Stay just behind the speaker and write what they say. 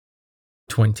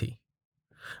20.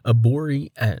 A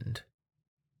Boary End.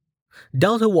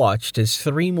 Delta watched as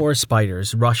 3 more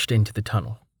spiders rushed into the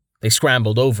tunnel. They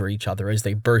scrambled over each other as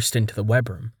they burst into the web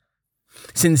room.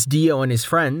 Since Dio and his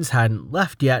friends hadn't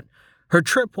left yet, her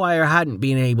tripwire hadn't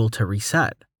been able to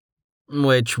reset.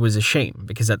 Which was a shame,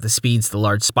 because at the speeds the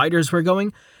large spiders were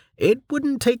going, it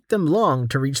wouldn't take them long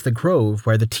to reach the grove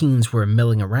where the teens were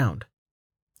milling around.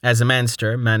 As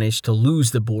Amanster managed to lose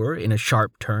the boar in a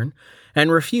sharp turn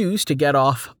and refused to get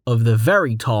off of the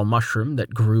very tall mushroom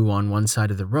that grew on one side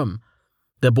of the room,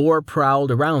 the boar prowled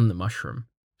around the mushroom,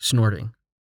 snorting.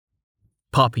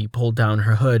 Poppy pulled down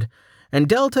her hood, and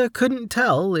Delta couldn't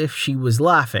tell if she was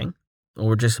laughing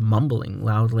or just mumbling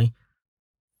loudly.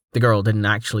 The girl didn't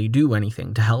actually do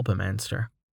anything to help Amanster.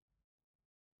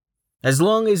 As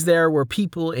long as there were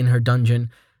people in her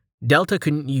dungeon, Delta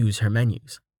couldn't use her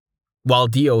menus. While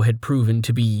Dio had proven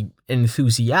to be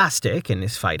enthusiastic in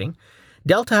his fighting,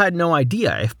 Delta had no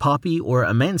idea if Poppy or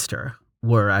Amanster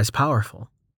were as powerful.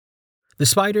 The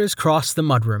spiders crossed the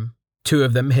mudroom, 2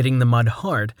 of them hitting the mud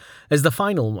hard as the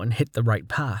final one hit the right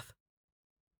path.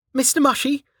 "Mr.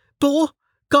 Mushy, Boar,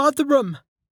 guard the room,"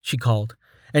 she called,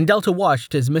 and Delta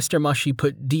watched as Mr. Mushy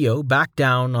put Dio back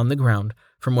down on the ground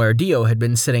from where Dio had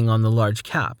been sitting on the large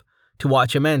cap to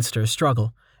watch Amanster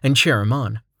struggle and cheer him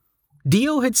on.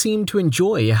 Dio had seemed to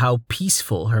enjoy how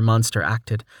peaceful her monster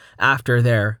acted after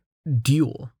their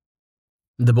duel.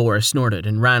 The boar snorted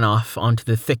and ran off onto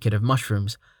the thicket of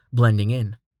mushrooms, blending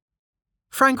in.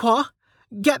 "Francois,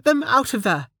 get them out of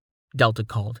there," Delta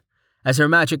called, as her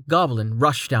magic goblin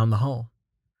rushed down the hall.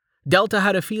 Delta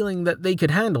had a feeling that they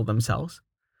could handle themselves.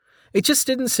 It just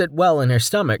didn't sit well in her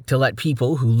stomach to let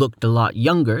people who looked a lot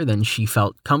younger than she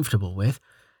felt comfortable with,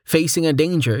 facing a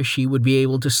danger she would be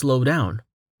able to slow down,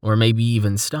 or maybe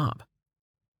even stop.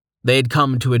 They had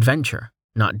come to adventure,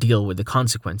 not deal with the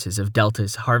consequences of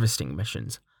Delta's harvesting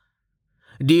missions.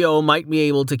 Dio might be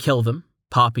able to kill them,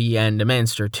 Poppy and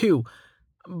Amanster too,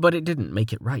 but it didn't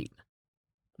make it right.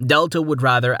 Delta would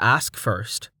rather ask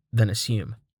first than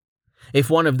assume. If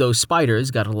one of those spiders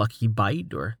got a lucky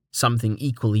bite or something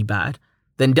equally bad,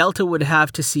 then Delta would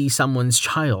have to see someone's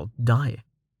child die.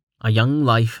 A young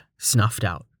life snuffed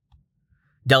out.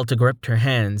 Delta gripped her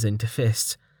hands into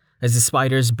fists as the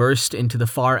spiders burst into the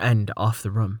far end off the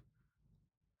room.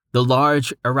 The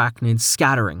large arachnids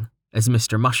scattering as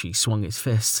Mr. Mushy swung his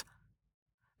fists.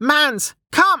 "Mans,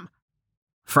 come!"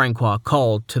 Francois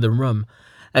called to the room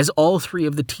as all 3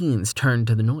 of the teens turned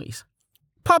to the noise.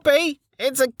 "Poppy,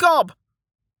 it's a gob!"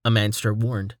 Amanster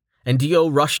warned, and Dio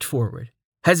rushed forward,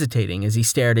 hesitating as he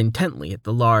stared intently at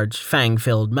the large,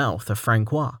 fang-filled mouth of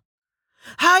Francois.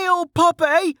 "Hail,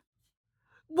 Poppy!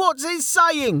 What's it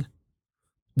saying?"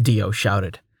 Dio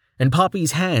shouted, and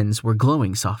Poppy's hands were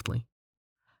glowing softly.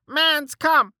 "Mans,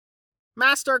 come!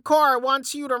 Master Cor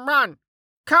wants you to run.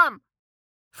 Come!"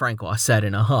 Francois said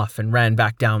in a huff and ran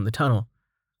back down the tunnel.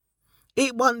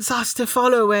 "It wants us to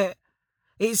follow it.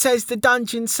 It says the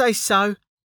dungeon says so,"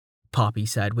 Poppy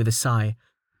said with a sigh,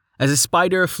 as a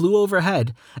spider flew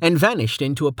overhead and vanished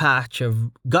into a patch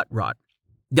of gut rot.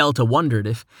 Delta wondered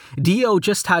if Dio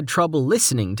just had trouble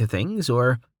listening to things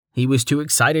or he was too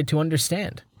excited to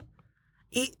understand.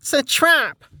 "It's a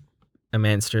trap,"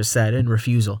 Amanster said in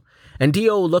refusal, and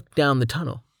Dio looked down the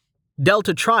tunnel.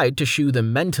 Delta tried to shoo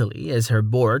them mentally as her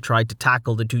boar tried to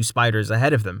tackle the 2 spiders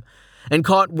ahead of them and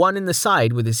caught one in the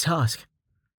side with his tusk.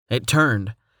 It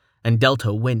turned, and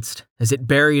Delta winced as it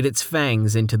buried its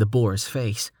fangs into the boar's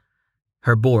face.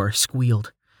 Her boar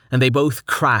squealed, and they both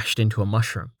crashed into a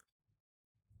mushroom.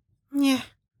 "Yeah,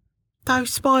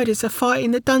 those spiders are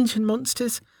fighting the dungeon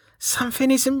monsters.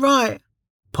 Something isn't right,"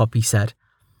 Poppy said,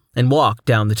 and walked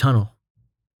down the tunnel.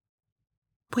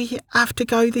 "We have to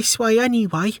go this way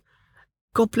anyway,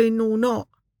 goblin or not,"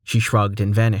 she shrugged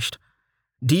and vanished.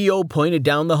 Dio pointed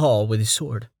down the hall with his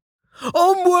sword.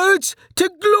 "Onwards to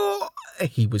glory!"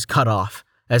 He was cut off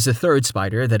as the 3rd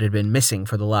spider that had been missing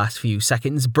for the last few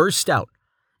seconds burst out,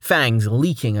 fangs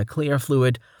leaking a clear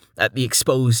fluid at the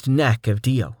exposed neck of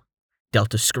Dio.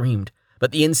 Delta screamed,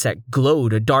 but the insect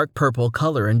glowed a dark purple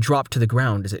color and dropped to the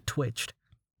ground as it twitched.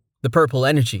 The purple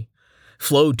energy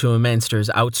flowed to Amanster's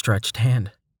outstretched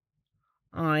hand.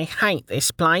 "I hate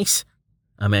this place."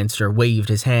 Amanster waved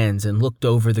his hands and looked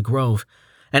over the grove,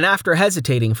 and after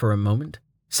hesitating for a moment,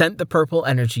 sent the purple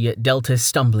energy at Delta's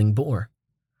stumbling boar.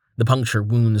 The puncture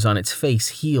wounds on its face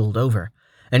healed over,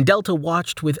 and Delta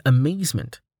watched with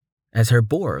amazement as her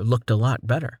boar looked a lot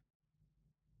better.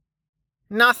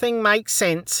 "Nothing makes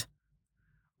sense.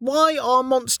 Why are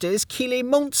monsters killing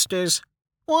monsters?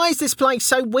 Why is this place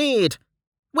so weird?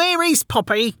 Where is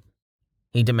Poppy?"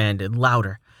 he demanded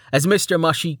louder as Mr.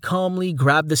 Mushy calmly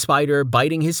grabbed the spider,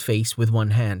 biting his face with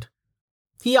one hand.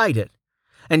 He eyed it,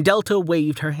 and Delta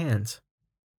waved her hands.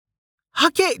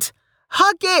 "Hug it!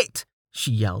 Hug it!"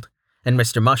 she yelled, and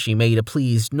Mr. Mushy made a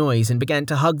pleased noise and began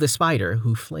to hug the spider,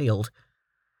 who flailed.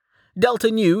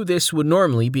 Delta knew this would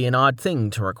normally be an odd thing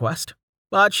to request,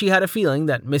 but she had a feeling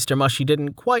that Mr. Mushy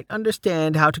didn't quite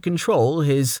understand how to control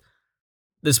his...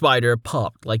 The spider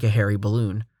popped like a hairy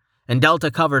balloon, and Delta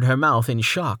covered her mouth in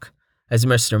shock as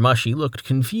Mr. Mushy looked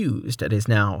confused at his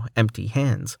now empty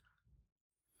hands.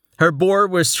 Her boar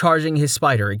was charging his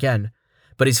spider again,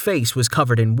 but his face was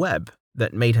covered in web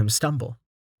that made him stumble.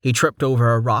 He tripped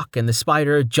over a rock and the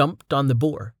spider jumped on the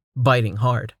boar, biting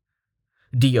hard.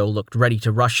 Dio looked ready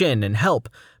to rush in and help,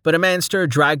 but a manster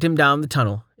dragged him down the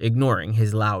tunnel, ignoring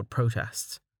his loud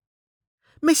protests.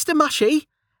 "Mr. Mushy,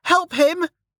 help him!"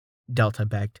 Delta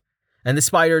begged, and the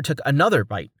spider took another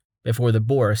bite before the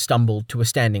boar stumbled to a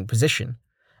standing position,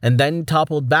 and then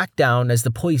toppled back down as the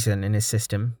poison in his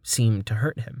system seemed to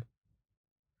hurt him.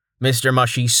 Mr.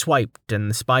 Mushy swiped, and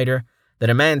the spider that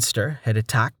a manster had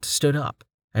attacked stood up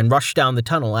and rushed down the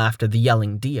tunnel after the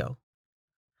yelling Dio.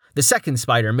 The second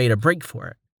spider made a break for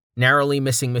it, narrowly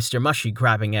missing Mr. Mushy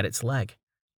grabbing at its leg.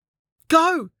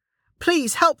 "Go!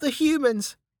 Please help the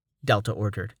humans!" Delta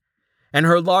ordered, and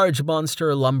her large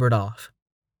monster lumbered off.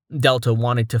 Delta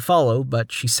wanted to follow,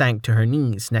 but she sank to her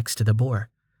knees next to the boar.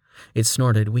 It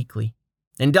snorted weakly,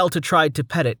 and Delta tried to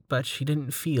pet it, but she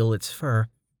didn't feel its fur.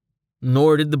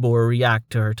 Nor did the boar react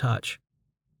to her touch.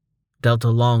 Delta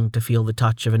longed to feel the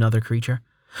touch of another creature,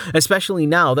 especially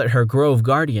now that her grove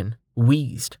guardian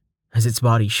wheezed as its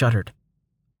body shuddered.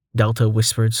 Delta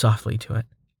whispered softly to it.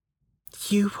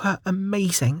 "You were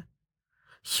amazing.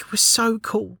 You were so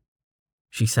cool,"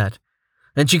 she said,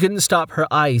 and she couldn't stop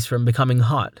her eyes from becoming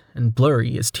hot and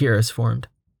blurry as tears formed.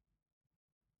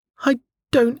 "I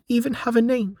don't even have a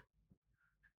name.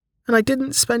 And I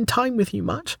didn't spend time with you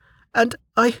much, and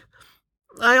I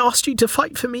asked you to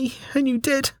fight for me, and you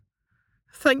did.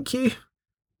 Thank you,"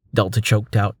 Delta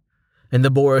choked out, and the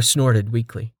boar snorted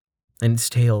weakly, and its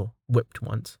tail whipped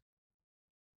once.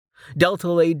 Delta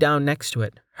laid down next to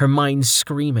it, her mind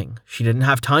screaming she didn't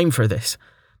have time for this,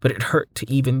 but it hurt to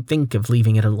even think of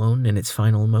leaving it alone in its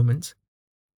final moments.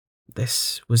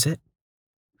 This was it.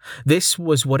 This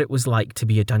was what it was like to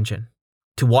be a dungeon,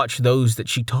 to watch those that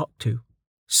she talked to,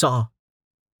 saw,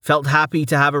 felt happy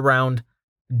to have around,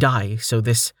 die so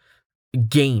this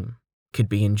game could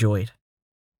be enjoyed.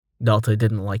 Delta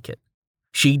didn't like it.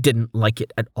 She didn't like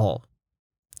it at all.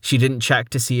 She didn't check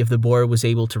to see if the boar was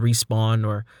able to respawn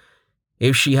or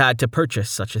if she had to purchase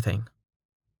such a thing.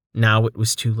 Now it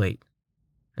was too late,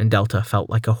 and Delta felt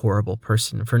like a horrible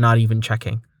person for not even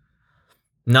checking.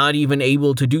 Not even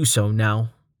able to do so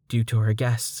now due to her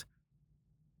guests.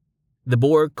 The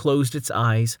boar closed its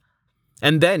eyes,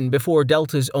 and then, before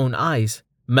Delta's own eyes,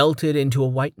 melted into a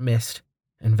white mist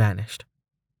and vanished,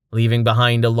 leaving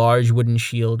behind a large wooden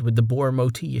shield with the boar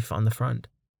motif on the front.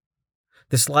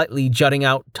 The slightly jutting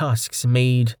out tusks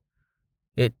made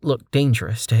it look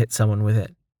dangerous to hit someone with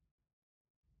it.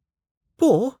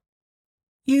 "Boar,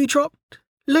 you dropped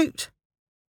loot.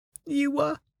 You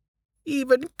were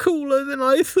even cooler than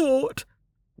I thought,"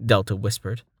 Delta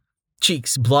whispered,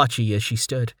 cheeks blotchy as she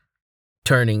stood,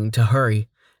 turning to hurry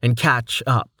and catch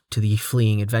up to the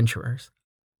fleeing adventurers.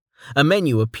 A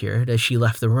menu appeared as she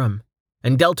left the room,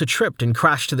 and Delta tripped and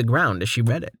crashed to the ground as she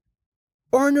read it.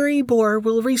 "Ornery boar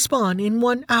will respawn in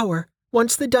 1 hour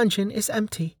once the dungeon is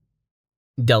empty."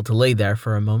 Delta lay there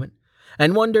for a moment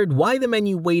and wondered why the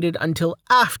menu waited until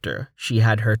after she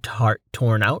had her heart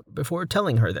torn out before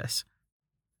telling her this.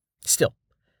 Still,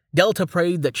 Delta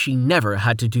prayed that she never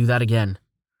had to do that again.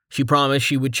 She promised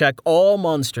she would check all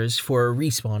monsters for a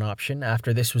respawn option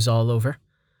after this was all over.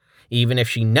 Even if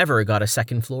she never got a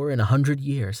second floor in 100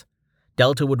 years,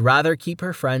 Delta would rather keep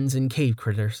her friends and cave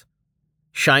critters.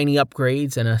 Shiny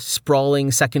upgrades and a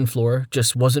sprawling second floor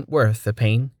just wasn't worth the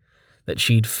pain that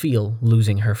she'd feel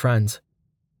losing her friends.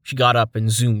 She got up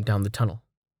and zoomed down the tunnel.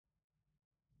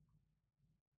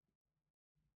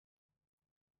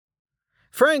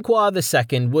 Francois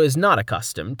II was not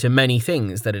accustomed to many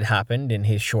things that had happened in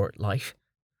his short life.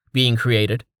 Being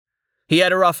created, he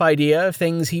had a rough idea of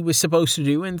things he was supposed to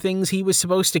do and things he was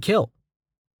supposed to kill.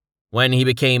 When he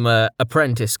became an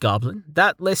apprentice goblin,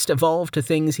 that list evolved to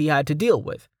things he had to deal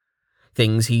with,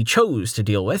 things he chose to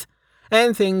deal with,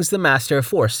 and things the master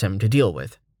forced him to deal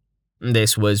with.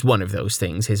 This was one of those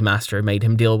things his master made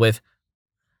him deal with.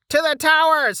 "To the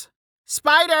towers!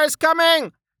 Spiders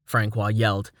coming!" Francois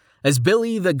yelled, as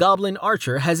Billy the goblin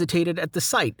archer hesitated at the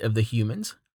sight of the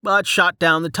humans, but shot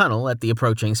down the tunnel at the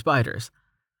approaching spiders.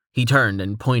 He turned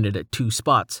and pointed at 2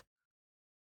 spots.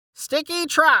 "Sticky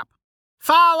trap!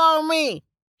 Follow me!"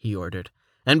 he ordered,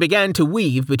 and began to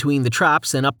weave between the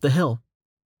traps and up the hill.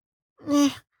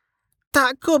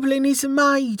 That goblin is a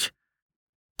mage.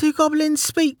 Do goblins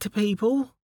speak to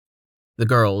people?" the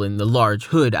girl in the large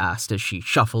hood asked as she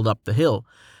shuffled up the hill,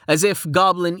 as if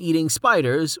goblin-eating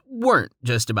spiders weren't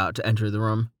just about to enter the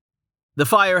room. The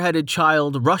fire-headed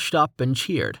child rushed up and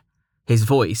cheered. His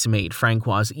voice made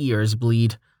Francois' ears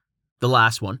bleed. The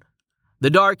last one, the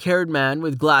dark-haired man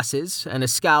with glasses and a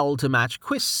scowl to match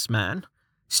Quist's man,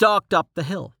 stalked up the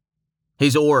hill.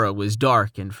 His aura was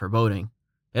dark and foreboding.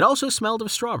 It also smelled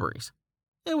of strawberries.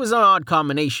 It was an odd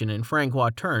combination, and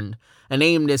Francois turned and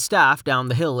aimed his staff down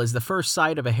the hill as the first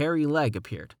sight of a hairy leg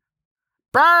appeared.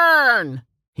 "Burn!"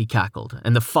 he cackled,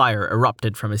 and the fire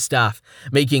erupted from his staff,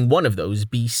 making one of those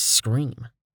beasts scream.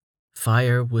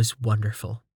 Fire was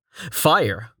wonderful.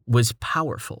 Fire was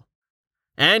powerful.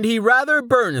 And he'd rather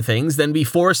burn things than be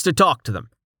forced to talk to them.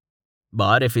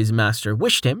 But if his master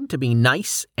wished him to be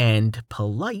nice and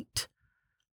polite...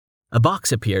 A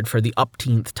box appeared for the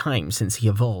upteenth time since he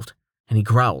evolved, and he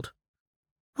growled.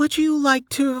 "Would you like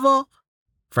to evolve?"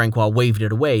 Francois waved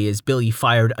it away as Billy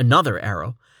fired another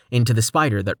arrow into the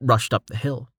spider that rushed up the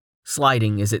hill,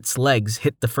 sliding as its legs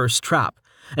hit the first trap,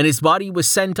 and his body was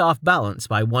sent off balance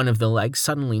by one of the legs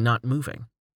suddenly not moving.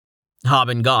 Hob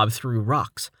and Gob threw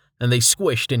rocks, and they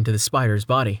squished into the spider's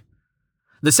body.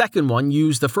 The second one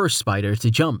used the first spider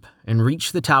to jump and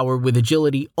reach the tower with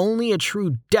agility only a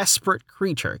true desperate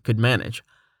creature could manage.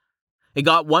 It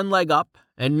got one leg up,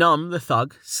 and Numb, the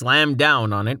thug, slammed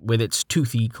down on it with its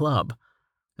toothy club.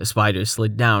 The spider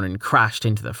slid down and crashed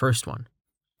into the first one.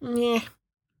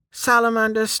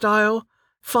 Salamander style,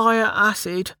 fire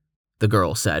acid, the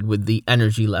girl said with the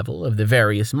energy level of the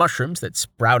various mushrooms that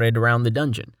sprouted around the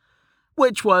dungeon,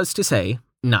 which was to say,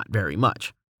 not very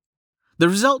much. The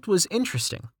result was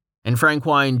interesting, and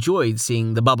Francois enjoyed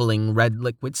seeing the bubbling red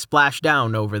liquid splash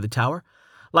down over the tower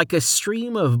like a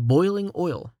stream of boiling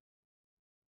oil.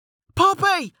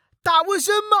 "Poppy, that was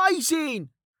amazing!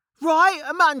 Right,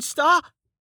 Monster?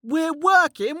 We're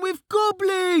working with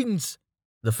goblins!"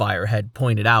 the firehead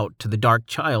pointed out to the dark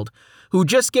child, who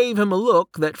just gave him a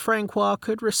look that Francois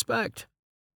could respect.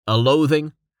 A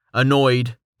loathing,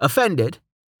 annoyed, offended,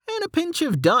 and a pinch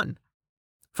of done.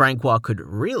 Francois could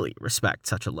really respect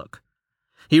such a look.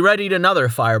 He readied another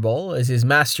fireball as his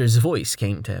master's voice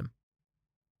came to him.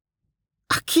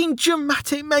 "Fucking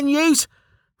dramatic menus!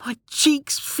 My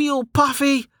cheeks feel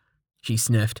puffy," she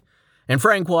sniffed, and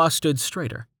Francois stood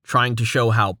straighter, trying to show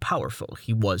how powerful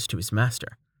he was to his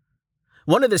master.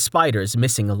 One of the spiders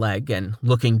missing a leg and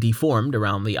looking deformed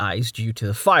around the eyes due to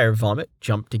the fire vomit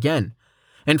jumped again,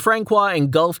 and Francois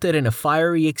engulfed it in a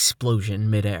fiery explosion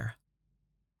midair.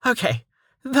 "Okay,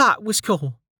 that was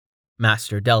cool,"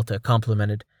 Master Delta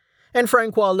complimented, and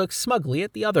Francois looked smugly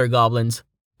at the other goblins,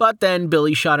 but then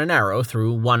Billy shot an arrow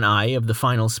through one eye of the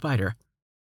final spider.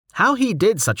 How he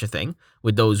did such a thing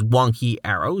with those wonky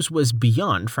arrows was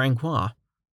beyond Francois.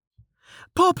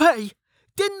 "Poppy,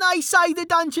 didn't they say the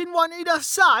dungeon wanted us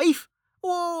safe?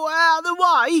 Or out of the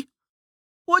way?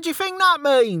 What do you think that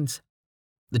means?"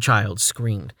 the child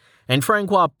screamed, and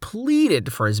Francois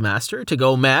pleaded for his master to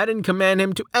go mad and command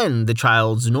him to end the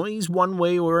child's noise one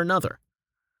way or another.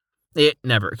 It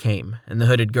never came, and the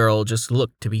hooded girl just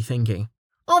looked to be thinking.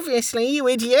 "Obviously, you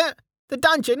idiot. The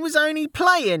dungeon was only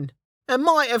playing, and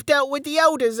might have dealt with the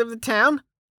elders of the town.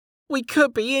 We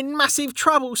could be in massive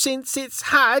trouble since it's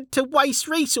had to waste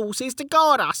resources to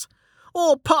guard us,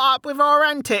 or put up with our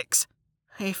antics.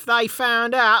 If they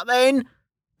found out, then..."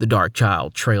 the dark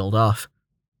child trailed off.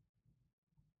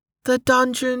 "The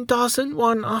dungeon doesn't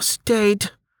want us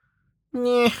dead.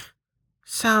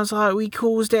 Sounds like we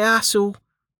caused it hassle,"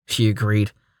 she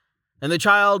agreed, and the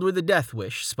child with the death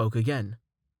wish spoke again.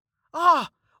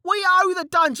 We owe the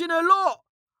dungeon a lot.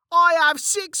 I have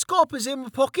 6 coppers in my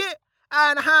pocket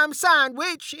and a ham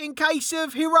sandwich in case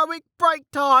of heroic break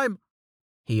time,"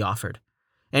 he offered,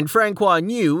 and Francois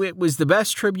knew it was the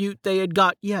best tribute they had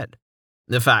got yet.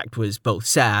 The fact was both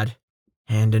sad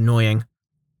and annoying.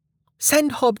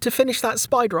 "Send Hob to finish that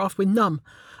spider off with Numb.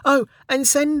 Oh, and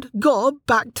send Gob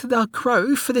back to the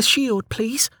Grove for the shield,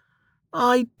 please.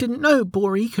 I didn't know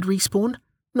Boary could respawn,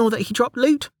 nor that he dropped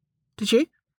loot. Did you?"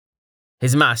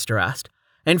 his master asked,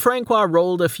 and Francois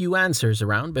rolled a few answers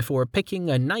around before picking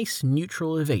a nice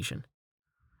neutral evasion.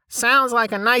 "Sounds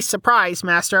like a nice surprise,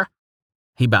 Master."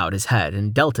 He bowed his head,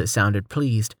 and Delta sounded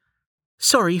pleased.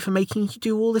 "Sorry for making you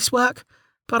do all this work,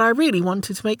 but I really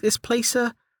wanted to make this place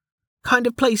a kind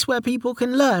of place where people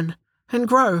can learn and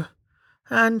grow,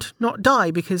 and not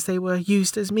die because they were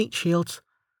used as meat shields."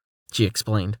 she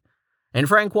explained, and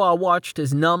Francois watched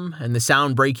as Numb and the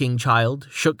sound-breaking child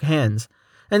shook hands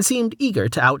and seemed eager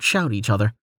to outshout each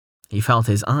other. He felt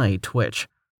his eye twitch.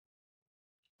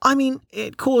 I mean,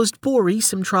 it caused Boary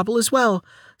some trouble as well,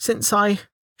 since I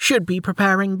should be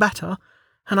preparing better,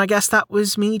 and I guess that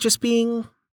was me just being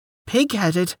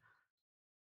pig-headed.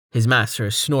 His master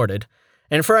snorted,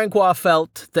 and Francois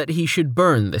felt that he should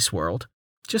burn this world.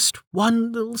 Just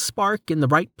one little spark in the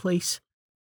right place.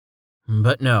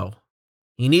 But no,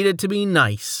 he needed to be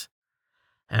nice,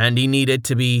 and he needed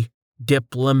to be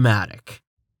diplomatic.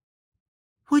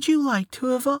 Would you like to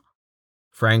have a...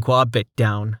 Francois bit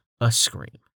down a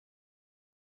scream.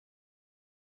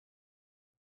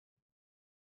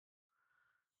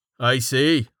 I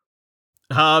see.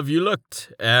 Have you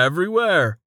looked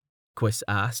everywhere? Quiss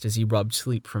asked as he rubbed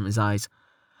sleep from his eyes.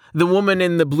 The woman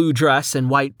in the blue dress and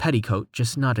white petticoat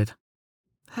just nodded.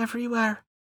 Everywhere,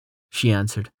 she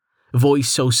answered, voice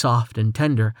so soft and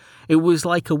tender it was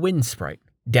like a wind sprite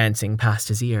dancing past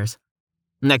his ears.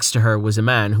 Next to her was a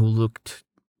man who looked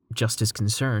just as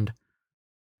concerned.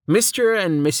 Mr.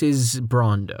 and Mrs.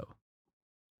 Brondo,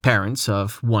 parents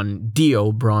of one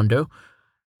Dio Brondo,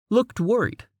 looked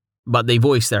worried, but they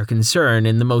voiced their concern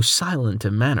in the most silent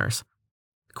of manners.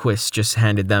 Quiss just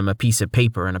handed them a piece of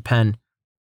paper and a pen.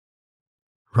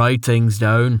 Write things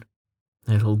down.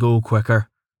 It'll go quicker.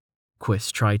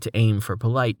 Quiss tried to aim for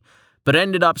polite, but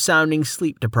ended up sounding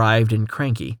sleep-deprived and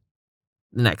cranky.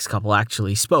 The next couple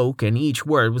actually spoke, and each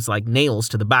word was like nails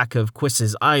to the back of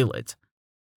Quiss's eyelids.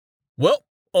 Well,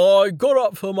 I got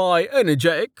up for my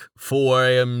energetic 4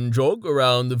 a.m. jog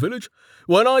around the village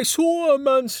when I saw a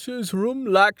monster's room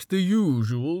lacked the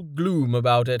usual gloom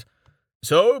about it.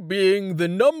 So, being the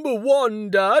number 1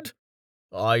 dad,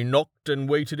 I knocked and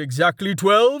waited exactly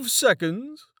 12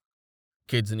 seconds.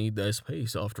 Kids need their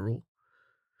space, after all.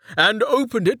 And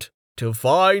opened it to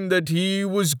find that he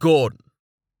was gone.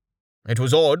 It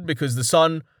was odd because the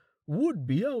sun would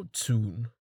be out soon,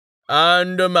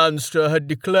 and a monster had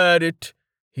declared it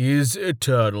his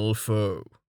eternal foe.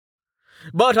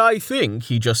 But I think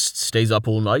he just stays up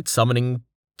all night summoning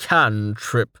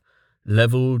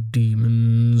cantrip-level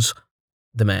demons.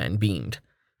 The man beamed,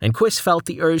 and Quiss felt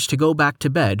the urge to go back to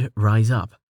bed rise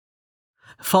up.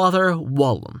 Father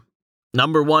Wallum,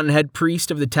 number 1 head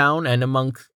priest of the town and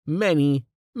among many,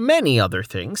 many other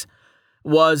things,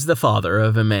 was the father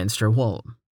of Master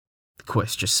Wallum.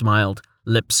 Quiss just smiled,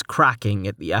 lips cracking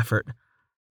at the effort.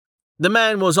 The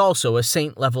man was also a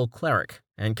saint-level cleric,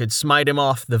 and could smite him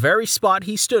off the very spot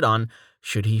he stood on,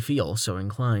 should he feel so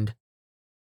inclined.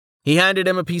 He handed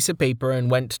him a piece of paper and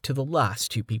went to the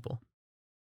last 2 people.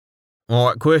 All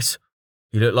right, Quiss,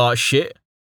 you look like shit.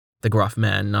 The gruff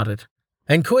man nodded,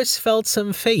 and Quiss felt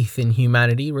some faith in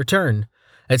humanity return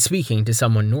at speaking to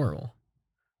someone normal.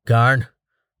 Garn,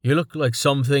 you look like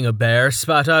something a bear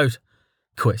spat out,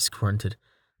 Quiss grunted,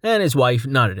 and his wife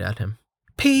nodded at him.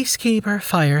 Peacekeeper,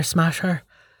 fire smasher,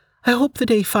 I hope the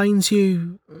day finds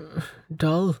you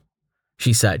dull,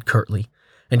 she said curtly,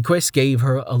 and Quiss gave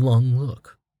her a long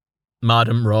look.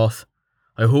 Madam Roth,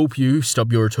 I hope you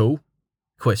stub your toe,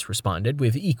 Quiss responded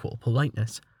with equal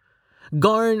politeness.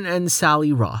 Garn and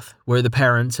Sally Roth were the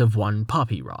parents of one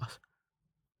Poppy Roth.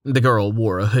 The girl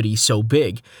wore a hoodie so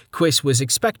big, Quiss was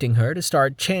expecting her to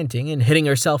start chanting and hitting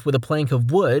herself with a plank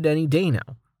of wood any day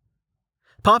now.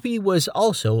 Poppy was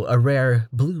also a rare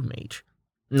blue mage,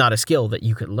 not a skill that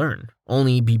you could learn,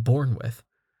 only be born with.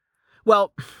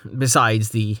 Well, besides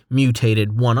the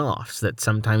mutated one-offs that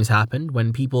sometimes happened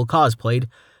when people cosplayed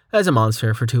as a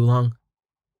monster for too long.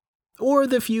 Or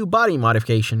the few body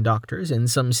modification doctors in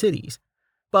some cities,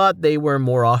 but they were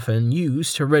more often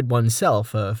used to rid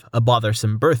oneself of a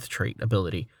bothersome birth trait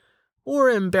ability, or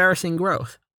embarrassing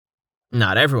growth.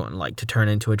 Not everyone liked to turn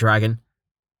into a dragon.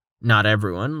 Not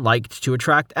everyone liked to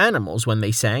attract animals when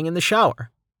they sang in the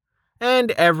shower.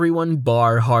 And everyone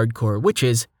bar hardcore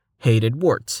witches hated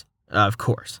warts, of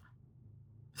course.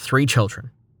 3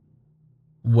 children.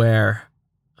 Where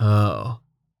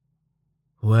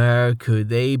could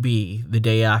they be the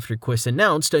day after Quiss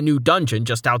announced a new dungeon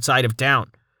just outside of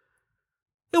town?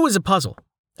 It was a puzzle,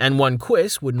 and one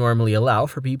Quiss would normally allow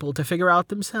for people to figure out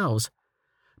themselves.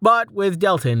 But with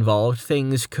Delta involved,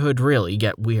 things could really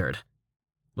get weird.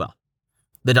 Well,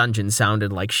 the dungeon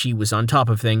sounded like she was on top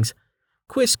of things.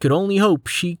 Quiss could only hope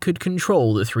she could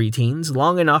control the 3 teens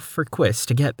long enough for Quiss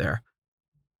to get there.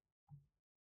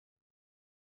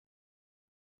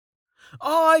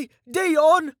 I,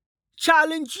 Dion,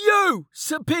 challenge you,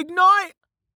 Sir Pig Knight!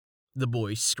 The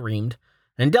boy screamed,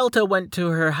 and Delta went to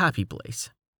her happy place.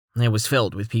 It was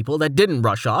filled with people that didn't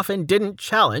rush off and didn't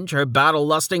challenge her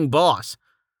battle-lusting boss.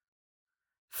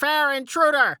 Fair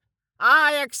intruder!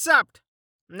 I accept.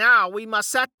 Now we must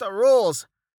set the rules.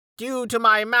 Due to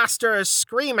my master's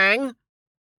screaming.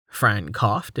 Fran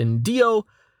coughed, and Dio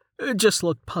just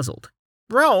looked puzzled.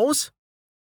 Rules?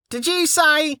 Did you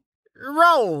say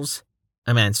rules?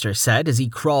 Amanster said as he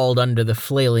crawled under the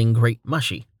flailing Great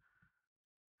Mushy.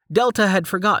 Delta had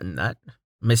forgotten that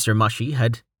Mr. Mushy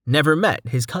had never met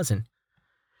his cousin.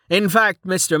 In fact,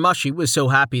 Mr. Mushy was so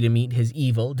happy to meet his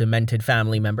evil, demented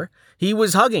family member, he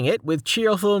was hugging it with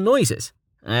cheerful noises,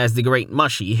 as the Great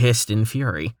Mushy hissed in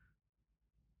fury.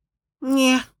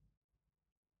 Yeah.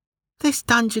 This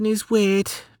dungeon is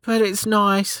weird, but it's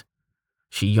nice,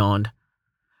 she yawned.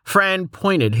 Fran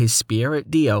pointed his spear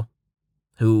at Dio,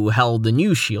 who held the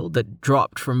new shield that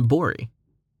dropped from Boary.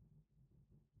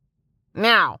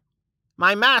 Now,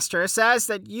 my master says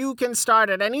that you can start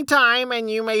at any time and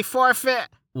you may forfeit,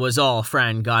 was all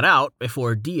Fran got out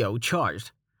before Dio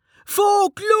charged. For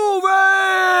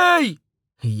glory!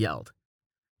 He yelled.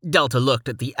 Delta looked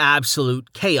at the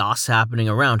absolute chaos happening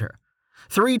around her.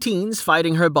 3 teens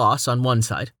fighting her boss on one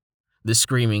side, the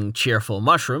screaming, cheerful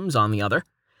mushrooms on the other,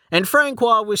 and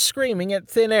Francois was screaming at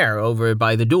thin air over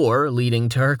by the door leading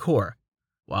to her core,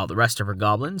 while the rest of her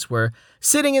goblins were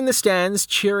sitting in the stands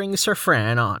cheering Sir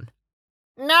Fran on.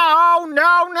 No,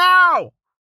 no, no!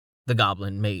 The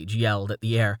goblin mage yelled at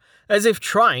the air, as if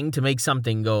trying to make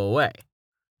something go away.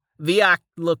 The act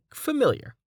looked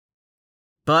familiar.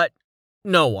 But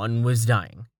no one was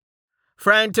dying.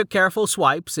 Fran took careful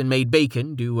swipes and made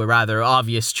Bacon do a rather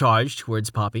obvious charge towards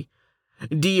Poppy.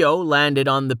 Dio landed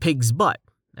on the pig's butt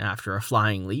after a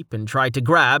flying leap and tried to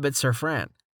grab at Sir Fran.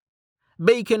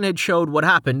 Bacon had showed what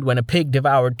happened when a pig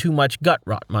devoured too much gut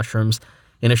rot mushrooms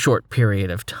in a short period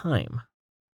of time.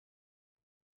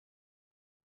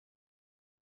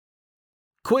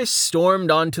 Quiz stormed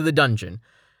onto the dungeon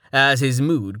as his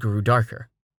mood grew darker.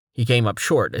 He came up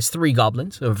short as 3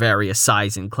 goblins of various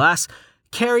size and class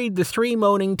carried the 3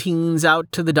 moaning teens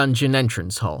out to the dungeon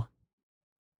entrance hall.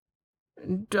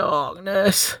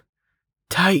 Darkness,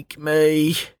 take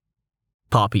me,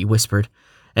 Poppy whispered,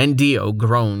 and Dio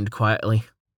groaned quietly.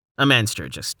 Amanster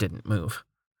just didn't move.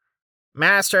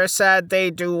 Master said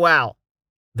they do well,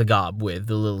 the gob with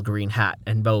the little green hat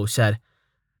and bow said.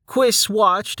 Quiz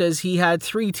watched as he had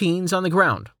 3 teens on the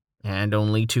ground, and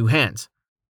only 2 hands.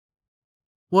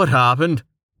 What happened?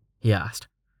 He asked,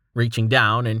 reaching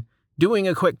down and doing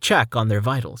a quick check on their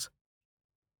vitals.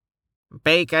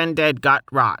 Bacon did gut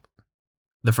rot,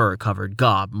 the fur-covered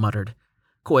gob muttered.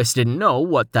 Quiz didn't know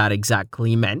what that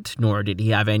exactly meant, nor did he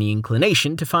have any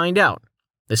inclination to find out.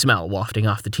 The smell wafting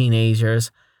off the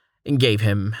teenagers gave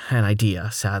him an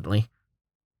idea, sadly.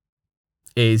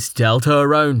 Is Delta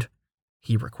around?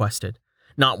 He requested,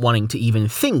 not wanting to even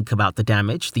think about the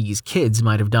damage these kids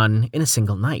might have done in a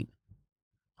single night.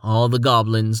 All the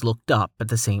goblins looked up at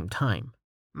the same time.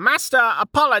 Master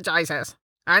apologizes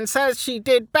and says she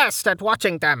did best at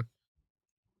watching them.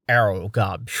 Arrow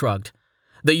Gob shrugged.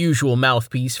 The usual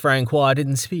mouthpiece Francois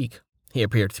didn't speak. He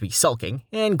appeared to be sulking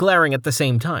and glaring at the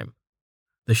same time.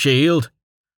 The shield?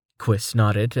 Quiz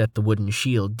nodded at the wooden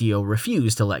shield Dio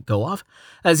refused to let go of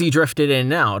as he drifted in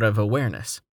and out of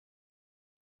awareness.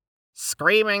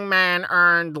 Screaming man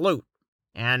earned loot,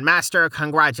 and Master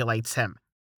congratulates him,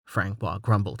 Francois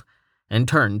grumbled, and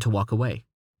turned to walk away.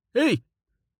 Hey,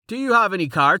 do you have any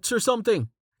carts or something?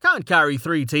 Can't carry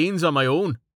 3 teens on my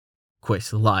own.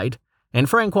 Quiz lied, and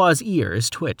Francois' ears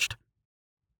twitched.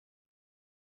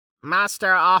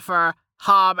 Master offer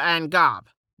Hob and Gob.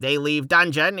 They leave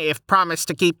dungeon if promised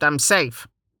to keep them safe,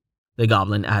 the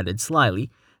goblin added slyly,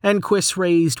 and Quiz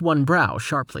raised one brow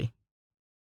sharply.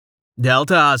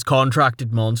 Delta has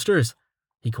contracted monsters?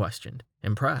 He questioned,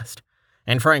 impressed,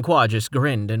 and Francois just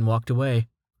grinned and walked away.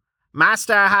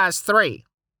 Master has 3,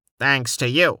 thanks to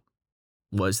you,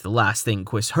 was the last thing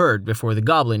Quiz heard before the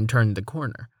goblin turned the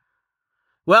corner.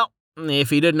 Well, if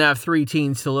he didn't have 3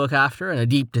 teens to look after and a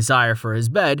deep desire for his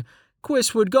bed,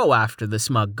 Quiz would go after the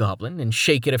smug goblin and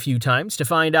shake it a few times to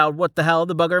find out what the hell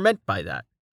the bugger meant by that.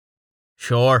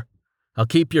 Sure, I'll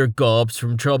keep your gobs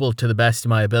from trouble to the best of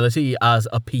my ability as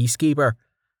a peacekeeper,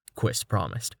 Quiz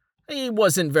promised. He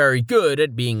wasn't very good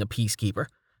at being a peacekeeper,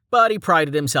 but he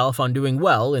prided himself on doing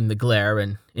well in the glare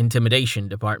and intimidation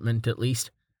department, at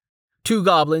least. 2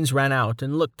 goblins ran out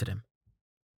and looked at him.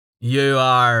 You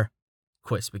are...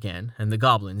 Quiz began, and the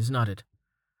goblins nodded.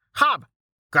 Hob!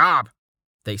 Gob!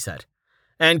 They said,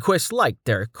 and Quiz liked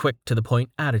their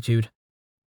quick-to-the-point attitude.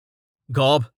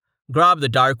 Gob, grab the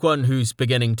dark one who's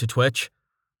beginning to twitch.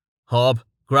 Hob,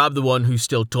 grab the one who's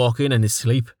still talking in his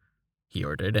sleep, he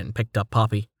ordered and picked up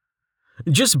Poppy.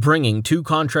 Just bringing 2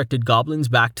 contracted goblins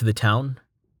back to the town,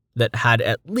 that had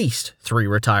at least 3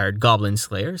 retired goblin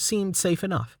slayers seemed safe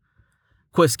enough.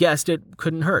 Quist guessed it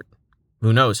couldn't hurt.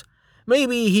 Who knows?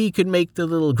 Maybe he could make the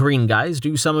little green guys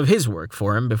do some of his work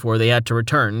for him before they had to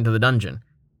return to the dungeon.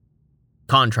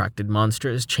 Contracted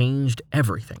monsters changed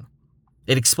everything.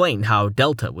 It explained how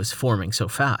Delta was forming so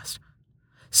fast.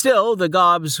 Still, the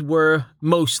gobs were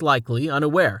most likely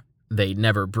unaware. They'd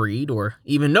never breed or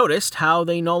even noticed how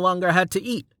they no longer had to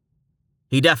eat.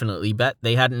 He definitely bet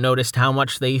they hadn't noticed how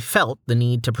much they felt the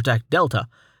need to protect Delta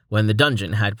when the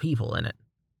dungeon had people in it.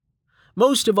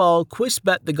 Most of all, Quist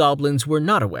bet the goblins were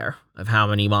not aware of how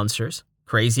many monsters,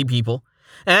 crazy people,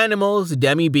 animals,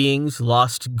 demi-beings,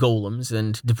 lost golems,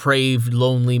 and depraved,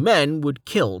 lonely men would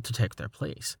kill to take their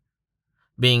place.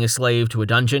 Being a slave to a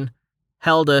dungeon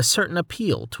held a certain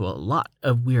appeal to a lot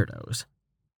of weirdos.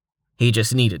 He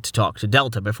just needed to talk to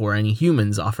Delta before any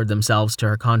humans offered themselves to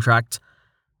her contracts.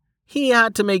 He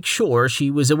had to make sure she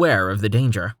was aware of the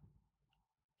danger.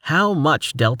 How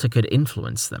much Delta could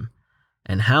influence them,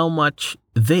 and how much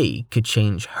they could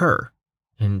change her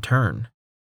in turn.